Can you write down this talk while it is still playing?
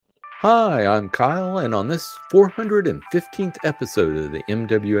Hi, I'm Kyle, and on this 415th episode of the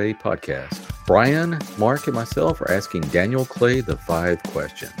MWA podcast, Brian, Mark, and myself are asking Daniel Clay the 5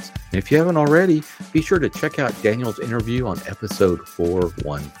 questions. And if you haven't already, be sure to check out Daniel's interview on episode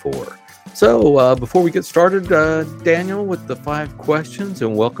 414. So, before we get started, Daniel, with the 5 questions,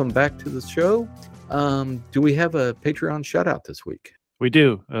 and welcome back to the show. Do we have a Patreon shout out this week? We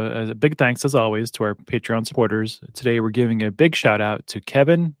do. A big thanks, as always, to our Patreon supporters. Today, we're giving a big shout out to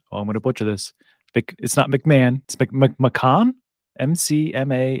Kevin. Oh, I'm going to butcher this. It's not McMahon. It's McMahon. McMahon.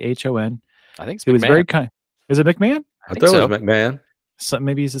 I think it's It was McMahon. very kind. Is it McMahon? I thought it was McMahon. So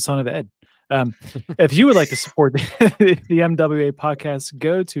maybe he's the son of Ed. If you would like to support the MWA podcast,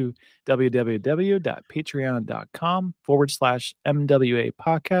 go to www.patreon.com/MWA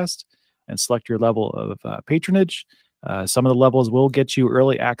podcast and select your level of patronage. Some of the levels will get you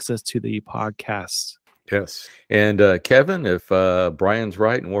early access to the podcast. Yes. And Kevin, if Brian's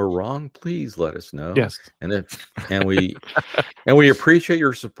right and we're wrong, please let us know. Yes. And we appreciate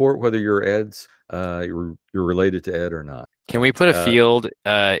your support, whether you're Ed's, you're related to Ed or not. Can we put a field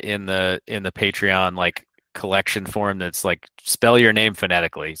in the Patreon like collection form that's like spell your name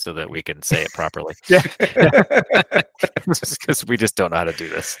phonetically so that we can say it properly? Yeah. Because we just don't know how to do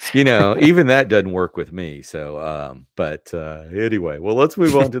this. Even that doesn't work with me. So, but anyway, well, let's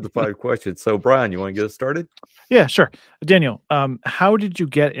move on to the 5 questions. So, Brian, you want to get us started? Yeah, sure. Daniel, how did you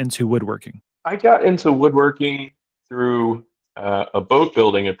get into woodworking? I got into woodworking through a boat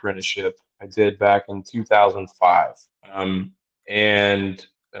building apprenticeship I did back in 2005.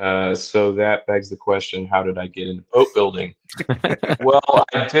 So that begs the question, how did I get into boat building? Well,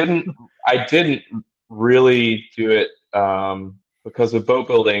 I didn't really do it because of boat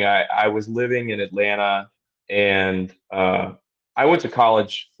building. I was living in Atlanta, and I went to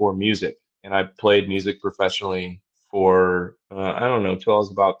college for music, and I played music professionally for, I don't know, till I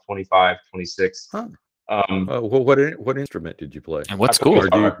was about 25, 26. Huh. What instrument did you play? And what school? Or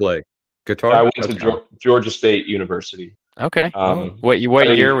do you play? Guitar? I went to Georgia State University. Okay. What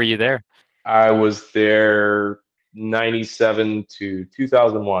year were you there? I was there 97 to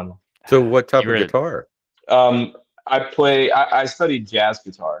 2001. So what type of guitar? I studied jazz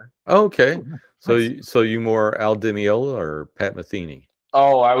guitar. Oh, okay. So you more Al Di Meola or Pat Metheny?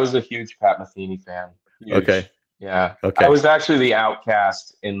 Oh, I was a huge Pat Metheny fan. Huge. Okay. Yeah. Okay. I was actually the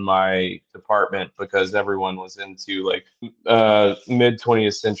outcast in my department because everyone was into like mid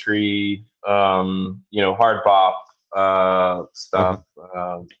 20th century, hard bop stuff,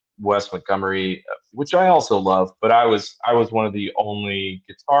 Wes Montgomery, which I also love. But I was one of the only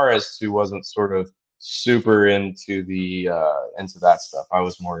guitarists who wasn't sort of super into into that stuff. I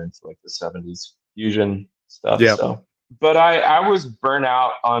was more into like the 70s fusion stuff. Yeah. So, but I was burnt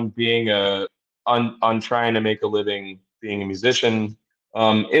out on being on trying to make a living being a musician.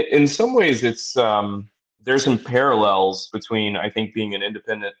 In some ways, it's there's some parallels between, I think, being an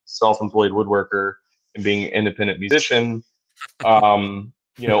independent, self-employed woodworker and being an independent musician. A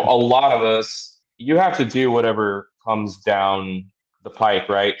lot of us, you have to do whatever comes down the pike,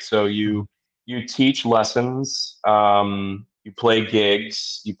 right? So you teach lessons, you play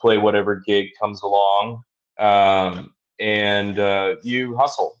gigs, you play whatever gig comes along, and you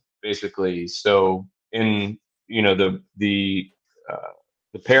hustle, basically. So in the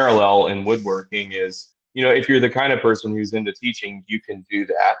parallel in woodworking is, if you're the kind of person who's into teaching, you can do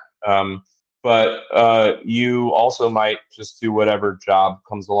that. But you also might just do whatever job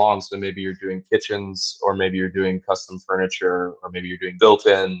comes along. So maybe you're doing kitchens, or maybe you're doing custom furniture, or maybe you're doing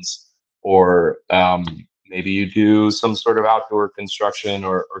built-ins, or maybe you do some sort of outdoor construction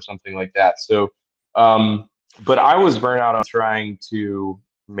or something like that. So, but I was burnt out on trying to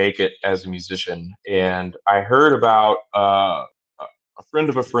make it as a musician. And I heard about a friend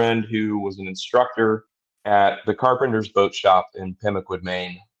of a friend who was an instructor at the Carpenter's Boat Shop in Pemaquid,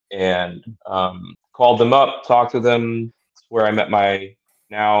 Maine, and called them up, talked to them, where I met my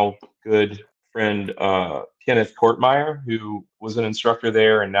now good friend Kenneth Kortmeyer, who was an instructor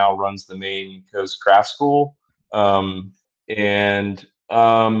there and now runs the Maine Coast Craft School. I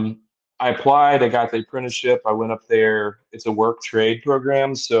applied. I got the apprenticeship. I went up there. It's a work trade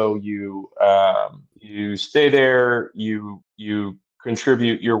program, so you stay there. You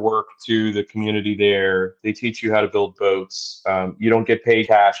contribute your work to the community there. They teach you how to build boats. You don't get paid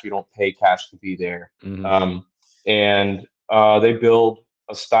cash. You don't pay cash to be there. Mm-hmm. They build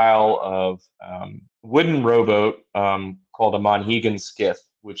a style of wooden rowboat called a Monhegan skiff,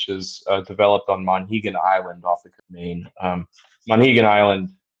 which is developed on Monhegan Island off the coast of Maine. Monhegan Island,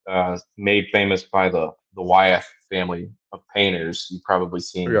 made famous by the Wyeth family of painters. You've probably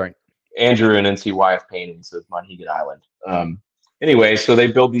seen Andrew and N.C. Wyeth paintings of Monhegan Island. anyway, so they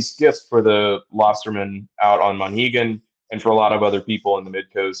build these skiffs for the lobstermen out on Monhegan and for a lot of other people in the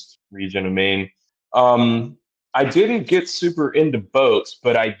mid-coast region of Maine. I didn't get super into boats,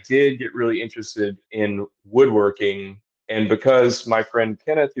 but I did get really interested in woodworking. And because my friend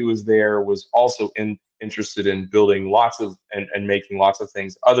Kenneth, who was there, was also interested in building lots of and making lots of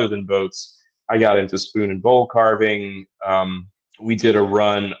things other than boats, I got into spoon and bowl carving. We did a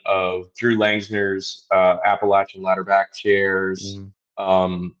run of Drew Langsner's Appalachian ladderback chairs.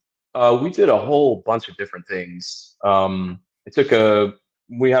 We did a whole bunch of different things.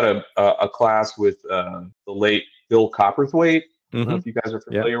 We had a class with the late Bill Copperthwaite. I don't know if you guys are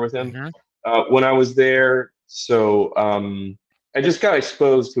familiar with him. When I was there, so I just got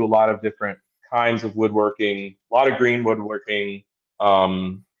exposed to a lot of different kinds of woodworking, a lot of green woodworking.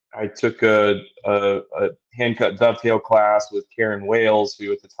 I took a hand-cut dovetail class with Karen Wales,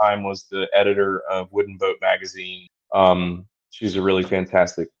 who at the time was the editor of Wooden Boat magazine. She's a really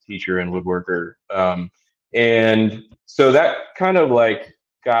fantastic teacher and woodworker. And so that kind of like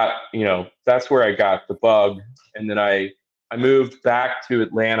got, that's where I got the bug. And then I moved back to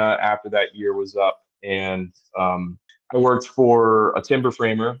Atlanta after that year was up. And I worked for a timber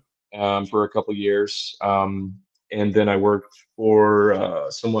framer for a couple years. And then I worked for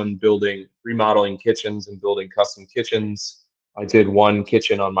someone remodeling kitchens and building custom kitchens. I did one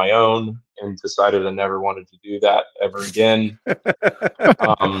kitchen on my own and decided I never wanted to do that ever again.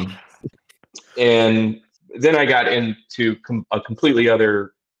 And then I got into a completely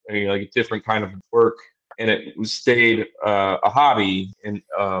other, like a different kind of work, and it stayed a hobby in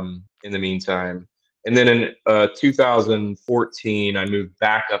the meantime. And then in 2014, I moved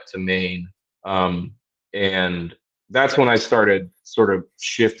back up to Maine, and that's when I started sort of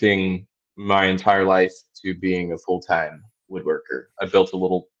shifting my entire life to being a full-time woodworker. I built a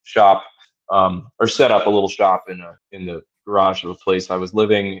little shop, or set up a little shop in the garage of a place I was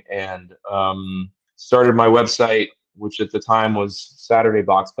living, and started my website, which at the time was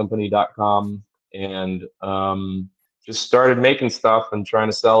SaturdayBoxCompany.com, and just started making stuff and trying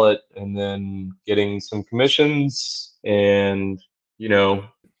to sell it, and then getting some commissions, and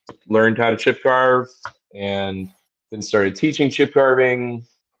learned how to chip carve, and then started teaching chip carving.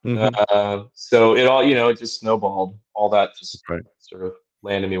 So it all, it just snowballed. All that just sort of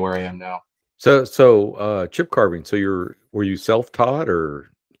landed me where I am now. So chip carving. So were you self-taught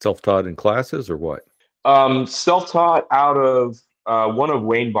in classes or what? Self-taught out of one of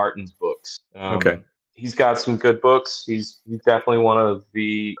Wayne Barton's books. He's got some good books. He's definitely one of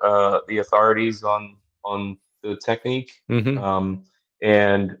the authorities on the technique.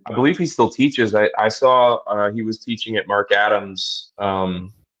 And I believe he still teaches. I saw he was teaching at Mark Adams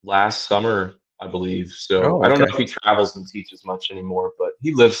last summer, I believe. So I don't know if he travels and teaches much anymore, but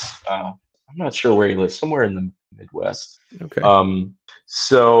he lives, I'm not sure where he lives, somewhere in the Midwest.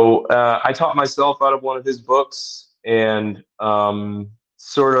 So I taught myself out of one of his books, and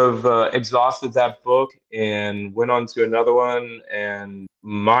sort of exhausted that book and went on to another one. And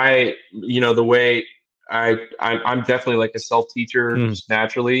the way I'm definitely like a self-teacher just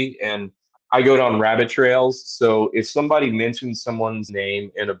naturally, and I go down rabbit trails. So if somebody mentions someone's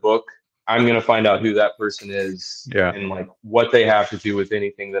name in a book, I'm going to find out who that person is and like what they have to do with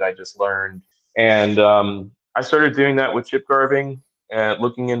anything that I just learned. And I started doing that with chip carving and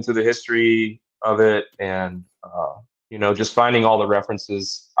looking into the history of it, and just finding all the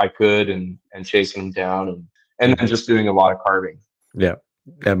references I could and chasing them down, and then just doing a lot of carving. Yeah,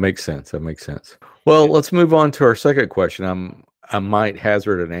 that makes sense. Well, let's move on to our second question. I might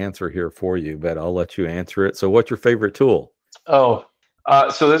hazard an answer here for you, but I'll let you answer it. So what's your favorite tool? So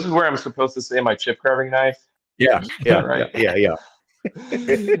this is where I'm supposed to say my chip carving knife? Yeah, right. Yeah.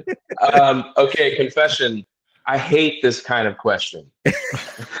 Okay, confession. I hate this kind of question.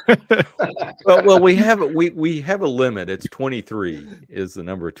 well, we have a limit. It's 23 is the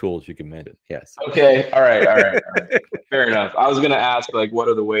number of tools you can mention. Yes. Okay. All right. Fair enough. I was going to ask, like, what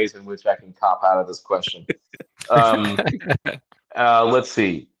are the ways in which I can cop out of this question? Let's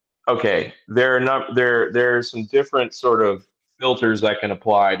see. Okay, there are some different sort of filters I can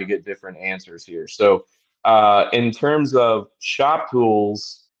apply to get different answers here. So, in terms of shop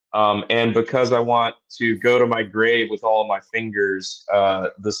tools. And because I want to go to my grave with all of my fingers,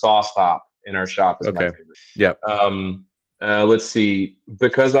 the saw stop in our shop is my favorite. Yep. Let's see.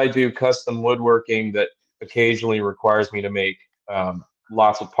 Because I do custom woodworking that occasionally requires me to make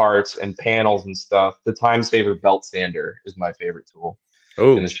lots of parts and panels and stuff, the Time Saver belt sander is my favorite tool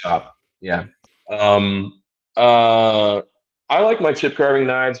in the shop. Yeah. I like my chip carving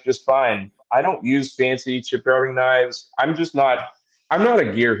knives just fine. I don't use fancy chip carving knives. I'm not a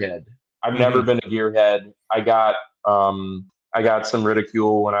gearhead. I've never been a gearhead. I got I got some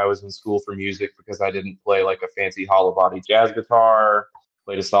ridicule when I was in school for music because I didn't play like a fancy hollow body jazz guitar,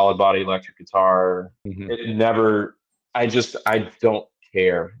 played a solid body electric guitar. Mhm. It never, I don't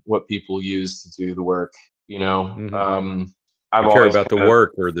care what people use to do the work, you know? Mhm. I've You care always about the kind of-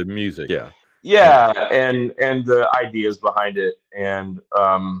 work or the music. Yeah. yeah, and the ideas behind it, and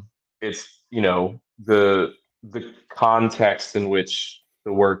it's, you know, the context in which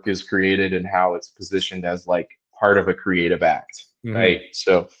the work is created and how it's positioned as like part of a creative act, Mhm. right?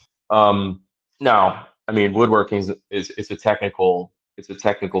 So now, I mean, woodworking is it's a technical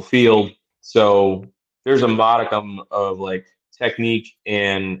field, so there's a modicum of like technique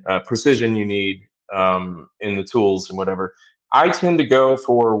and precision you need in the tools and whatever. I tend to go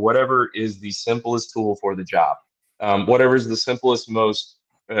for whatever is the simplest tool for the job. Whatever is the simplest, most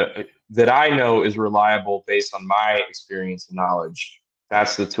that I know is reliable based on my experience and knowledge.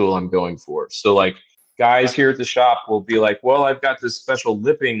 That's the tool I'm going for. So, like, guys here at the shop will be like, "Well, I've got this special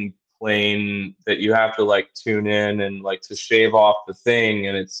lipping plane that you have to like tune in and like to shave off the thing,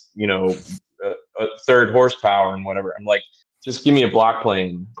 and it's, you know, a third horsepower and whatever." I'm like, just give me a block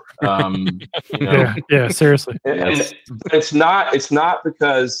plane. You know, Yeah, seriously. but it's not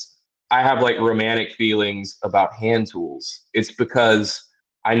because I have like romantic feelings about hand tools. It's because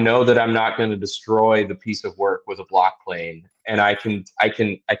I know that I'm not going to destroy the piece of work with a block plane, and I can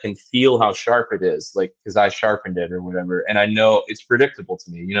feel how sharp it is, like because I sharpened it or whatever, and I know it's predictable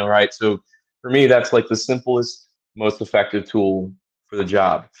to me, you know, right? So for me, that's like the simplest, most effective tool for the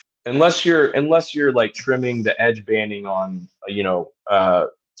job. Unless you're like trimming the edge banding on,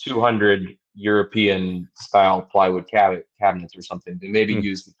 200 European style plywood cabinets or something, to maybe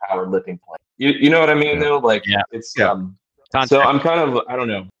use the power lipping plane. You know what I mean? Yeah. Though, like Yeah. it's Yeah. So I'm kind of, I don't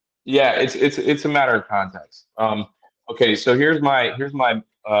know. Yeah, it's a matter of context. Okay, so here's my this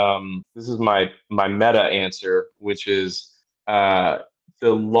is my meta answer, which is the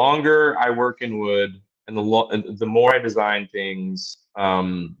longer I work in wood and the more I design things,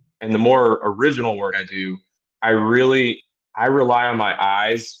 and the more original work I do, I rely on my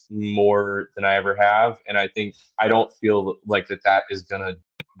eyes more than I ever have, and I think I don't feel like that is gonna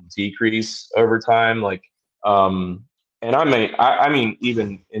decrease over time. Like, and I mean,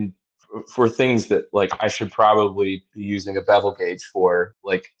 even for things that like I should probably be using a bevel gauge for,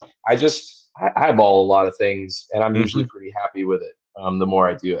 like I eyeball a lot of things, and I'm usually pretty happy with it. The more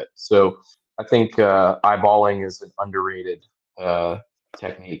I do it, so I think eyeballing is an underrated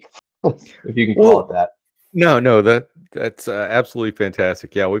technique, if you can call it that. No, that's absolutely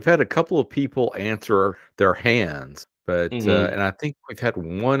fantastic. Yeah, we've had a couple of people answer their hands, but Mhm. and I think we've had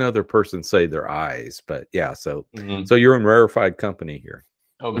one other person say their eyes. But yeah, so Mhm. so you're in rarefied company here.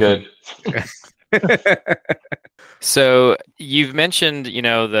 Oh, good. So you've mentioned,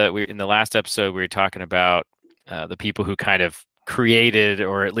 that in the last episode we were talking about the people who kind of created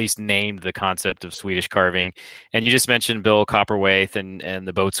or at least named the concept of Swedish carving, and you just mentioned Bill Copperwaith and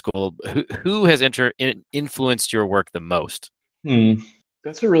the Boat School. Who has influenced your work the most?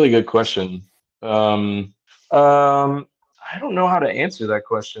 That's a really good question. I don't know how to answer that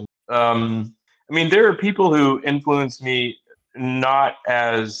question. I mean, there are people who influence me not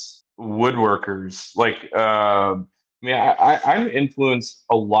as woodworkers. Like, I'm influenced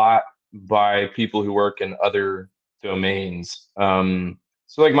a lot by people who work in other domains. So,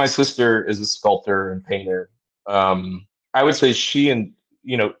 like, my sister is a sculptor and painter. I would say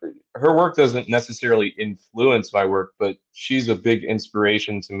her work doesn't necessarily influence my work, but she's a big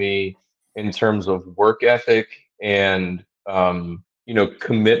inspiration to me in terms of work ethic and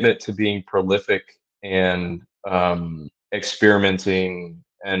commitment to being prolific and experimenting,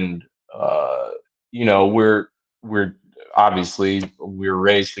 and we're obviously we're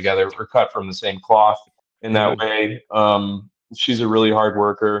raised together, we're cut from the same cloth in that way. She's a really hard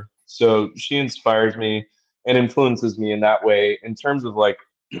worker, so she inspires me and influences me in that way in terms of like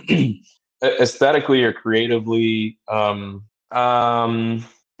aesthetically or creatively. The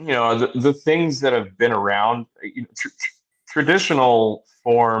things that have been around, traditional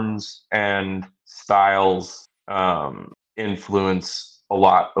forms and styles influence a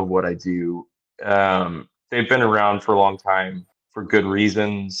lot of what I do. They've been around for a long time for good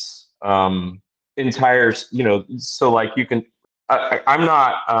reasons. So like you can, I'm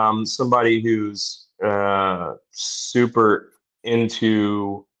not somebody who's super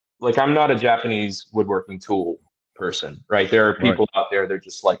into, like, I'm not a Japanese woodworking tool person, right? There are people out there, they're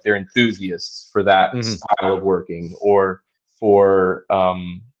just like, they're enthusiasts for that style of working or for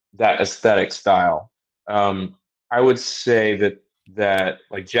that aesthetic style. I would say that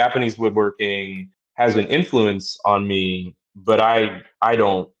like Japanese woodworking has an influence on me, but I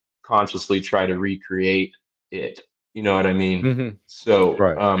don't consciously try to recreate it. You know what I mean? Mhm. So,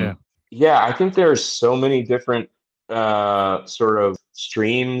 Right. yeah, I think there are so many different sort of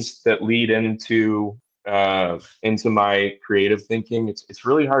streams that lead into my creative thinking. It's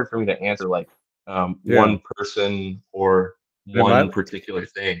really hard for me to answer like Yeah. one person or It might, one particular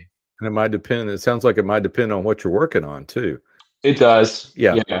thing. and it might depend. It sounds like it might depend on what you're working on too. It does.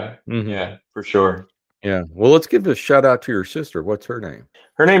 Yeah. Yeah. Mhm. Yeah, for sure. Yeah. Well, let's give a shout out to your sister. What's her name?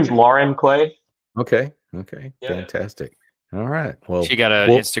 Her name's Lauren Clay. Okay. Okay. Yeah. Fantastic. All right. Well, She got an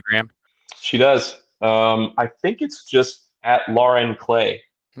well, Instagram. She does. I think it's just at Lauren Clay.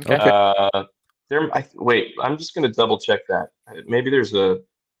 Okay. Wait, I'm just gonna double check that. Maybe there's a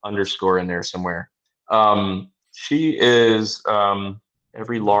underscore in there somewhere. She is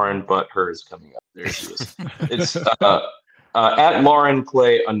every Lauren but her is coming up. There she is. It's at Lauren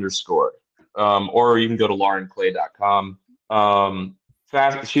Clay underscore. Or you can go to laurenclay.com.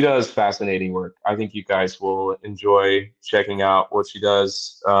 She does fascinating work. I think you guys will enjoy checking out what she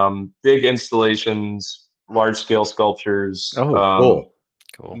does. Big installations, large scale sculptures. cool.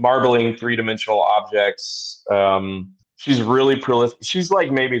 Cool. Marbling three-dimensional objects. She's really prolific. She's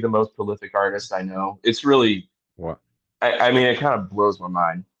like maybe the most prolific artist I know. It's really, What? I mean, it kind of blows my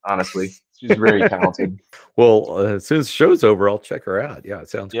mind, honestly. She's very talented. Well, as soon as the show's over, I'll check her out. Yeah, it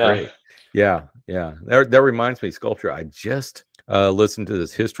sounds great. Yeah, yeah. That reminds me, sculpture. I just listened to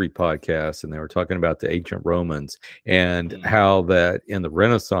this history podcast, and they were talking about the ancient Romans and how that in the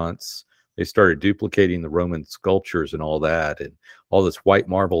Renaissance they started duplicating the Roman sculptures and all that, and all this white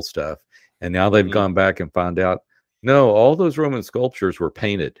marble stuff. And now they've gone back and found out, no, all those Roman sculptures were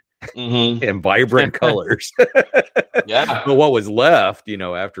painted in vibrant colors. Yeah. But what was left,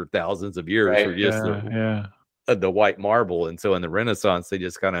 after thousands of years, Right. were just the white marble. And so in the Renaissance, they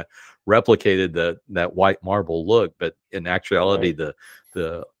just kind of replicated that white marble look, but in actuality,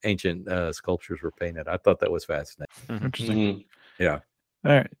 the ancient sculptures were painted. I thought that was fascinating. Interesting. Yeah.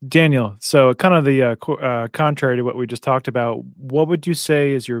 All right, Daniel. So, kind of the contrary to what we just talked about, what would you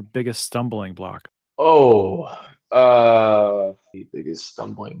say is your biggest stumbling block? The biggest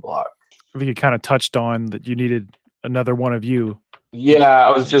stumbling block. I think you kind of touched on that you needed another one of you. Yeah,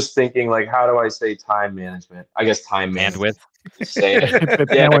 I was just thinking, like, how do I say time management? I guess time management. Bandwidth. Say it.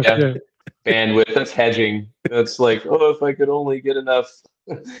 Bandwidth. That's hedging. That's like, if I could only get enough.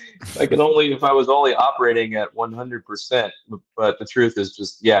 If I was only operating at 100%. But the truth is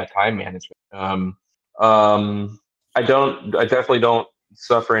just, time management. I definitely don't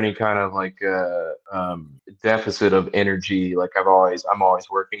suffer any kind of like deficit of energy. Like I'm always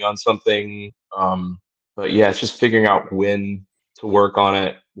working on something. But yeah, it's just figuring out when to work on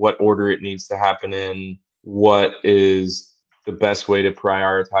it, what order it needs to happen in, what is the best way to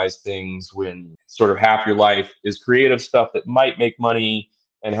prioritize things when sort of half your life is creative stuff that might make money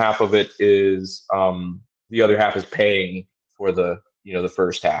and half of it is the other half is paying for the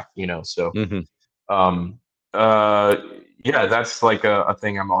first half, so that's like a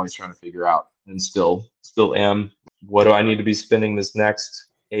thing I'm always trying to figure out and still am. What do I need to be spending this next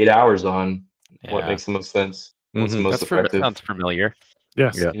 8 hours on? What makes the most sense? What's the most effective? Sounds familiar.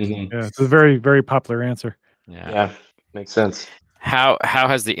 Yes. Yeah. Yeah, it's a very, very popular answer. Yeah, makes sense. How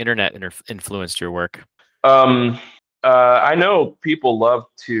has the internet influenced your work? I know people love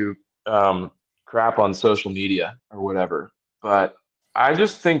to crap on social media or whatever, but I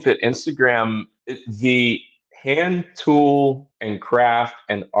just think that Instagram, the hand tool and craft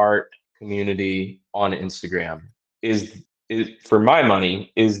and art community on Instagram is for my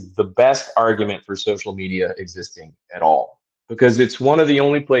money, is the best argument for social media existing at all, because it's one of the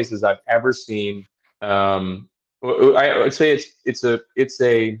only places I've ever seen. I would say it's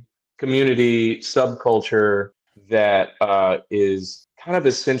a community subculture that is kind of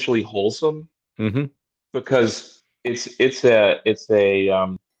essentially wholesome, because it's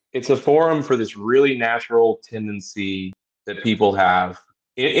a forum for this really natural tendency that people have.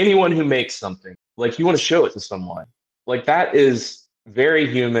 Anyone who makes something, like, you want to show it to someone, like, that is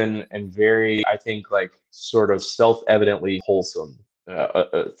very human and very, I think, like, sort of self-evidently wholesome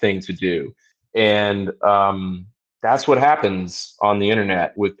thing to do. And that's what happens on the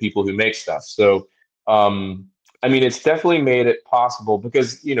internet with people who make stuff. So, I mean, it's definitely made it possible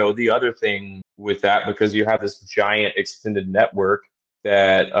because, the other thing with that, because you have this giant extended network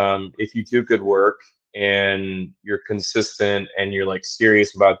that if you do good work and you're consistent and you're like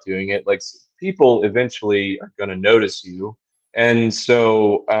serious about doing it, like, people eventually are going to notice you. And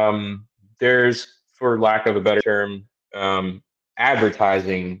so there's, for lack of a better term,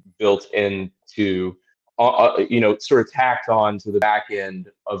 advertising built into, sort of tacked on to the back end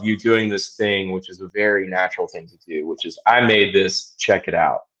of you doing this thing, which is a very natural thing to do, which is, I made this, check it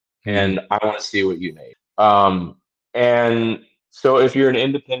out. And I want to see what you made. And so if you're an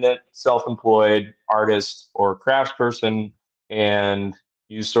independent, self-employed artist or craftsperson and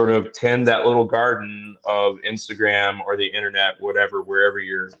you sort of tend that little garden of Instagram or the internet, whatever, wherever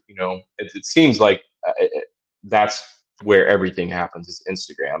you're, it seems like that's where everything happens is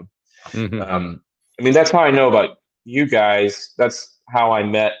Instagram. Mm-hmm. I mean, that's how I know about you guys. That's how I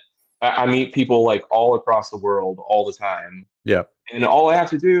met. I meet people like all across the world all the time. Yeah. And all I have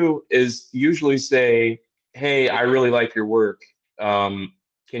to do is usually say, hey, I really like your work. Can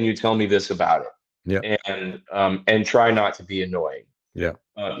you tell me this about it? Yeah. And try not to be annoying. Yeah.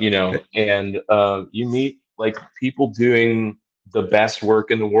 And you meet like people doing the best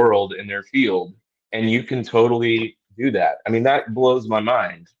work in the world in their field, and you can totally do that. I mean, that blows my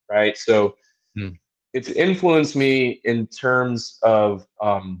mind, right? So it's influenced me in terms of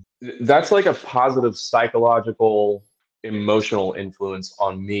that's like a positive psychological, emotional influence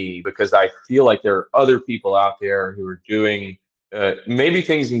on me, because I feel like there are other people out there who are doing maybe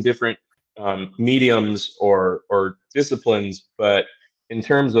things in different mediums or disciplines, but in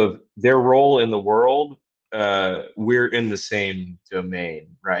terms of their role in the world, we're in the same domain,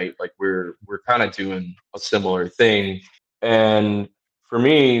 right? Like we're kind of doing a similar thing, and for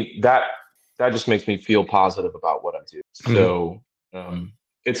me, that just makes me feel positive about what I do. So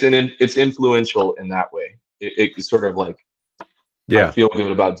it's influential in that way. It's sort of like I feel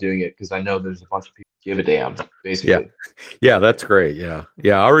good about doing it because I know there's a bunch of people give a damn, basically. Yeah, that's great. Yeah.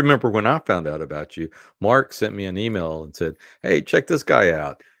 I remember when I found out about you, Mark sent me an email and said, hey, check this guy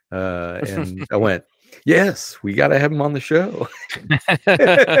out. And I went, yes, we got to have him on the show.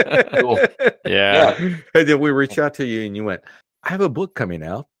 Cool. Yeah. And then we reached out to you and you went, I have a book coming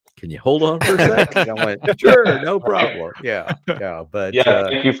out. Can you hold on for a second? I went, sure, no problem. Yeah. But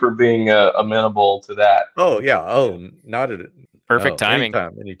thank you for being amenable to that. Oh, yeah. Oh, not at it. Perfect timing.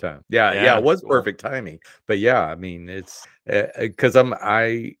 Anytime. Yeah, it was perfect timing. But yeah, I mean, it's because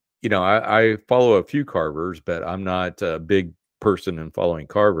I follow a few carvers, but I'm not a big person in following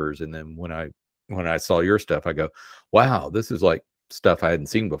carvers. And then when I saw your stuff, I go, wow, this is like stuff I hadn't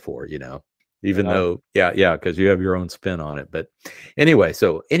seen before, even though, because you have your own spin on it. But anyway,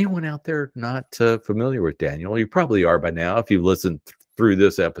 so anyone out there not familiar with Daniel, you probably are by now if you've listened through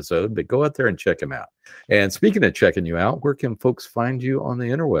this episode, but go out there and check him out. And speaking of checking you out, where can folks find you on the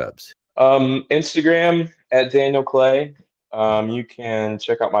interwebs? Instagram at Daniel Clay. You can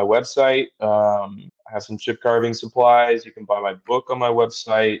check out my website. I have some chip carving supplies. You can buy my book on my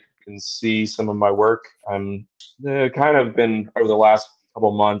website. You can see some of my work. I'm kind of been over the last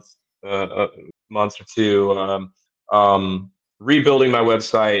couple months or two, rebuilding my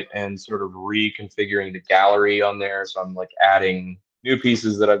website and sort of reconfiguring the gallery on there. So I'm like adding new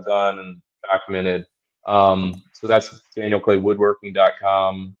pieces that I've done and documented. So that's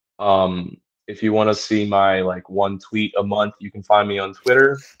DanielClayWoodworking.com. If you want to see my like one tweet a month, you can find me on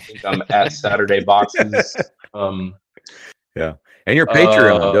Twitter. I think I'm at Saturday Boxes. And your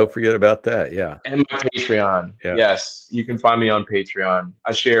Patreon, don't forget about that. Yeah. And my Patreon. Yeah. Yes, you can find me on Patreon.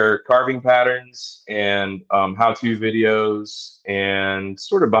 I share carving patterns and how-to videos and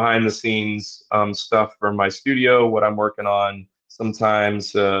sort of behind the scenes stuff from my studio, what I'm working on.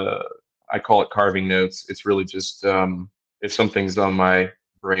 Sometimes I call it carving notes. It's really just if something's on my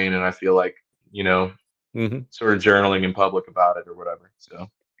brain and I feel like, sort of journaling in public about it or whatever. So,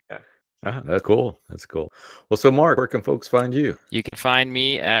 yeah. That's cool. Well, so Mark, where can folks find you? You can find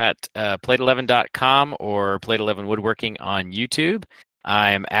me at plate11.com or Plate11 Woodworking on YouTube.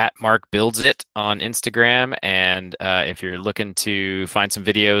 I'm at Mark Builds It on Instagram. And if you're looking to find some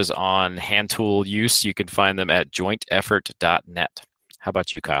videos on hand tool use, you can find them at jointeffort.net. How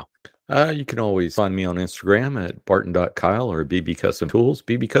about you, Kyle? You can always find me on Instagram at barton.kyle or BB Custom Tools,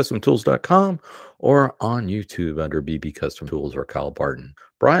 bbcustomtools.com, or on YouTube under BB Custom Tools or Kyle Barton.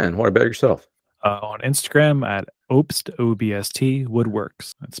 Brian, what about yourself? On Instagram at Obst, OBST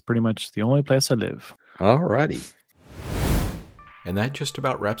Woodworks. That's pretty much the only place I live. All righty. And that just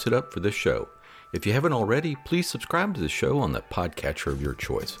about wraps it up for this show. If you haven't already, please subscribe to the show on the podcatcher of your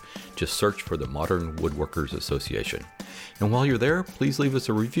choice. Just search for the Modern Woodworkers Association. And while you're there, please leave us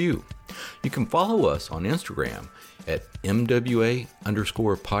a review. You can follow us on Instagram at MWA_podcast.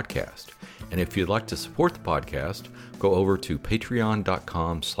 And if you'd like to support the podcast, go over to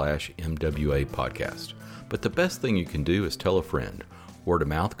patreon.com/MWA podcast. But the best thing you can do is tell a friend. Word of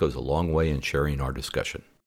mouth goes a long way in sharing our discussion.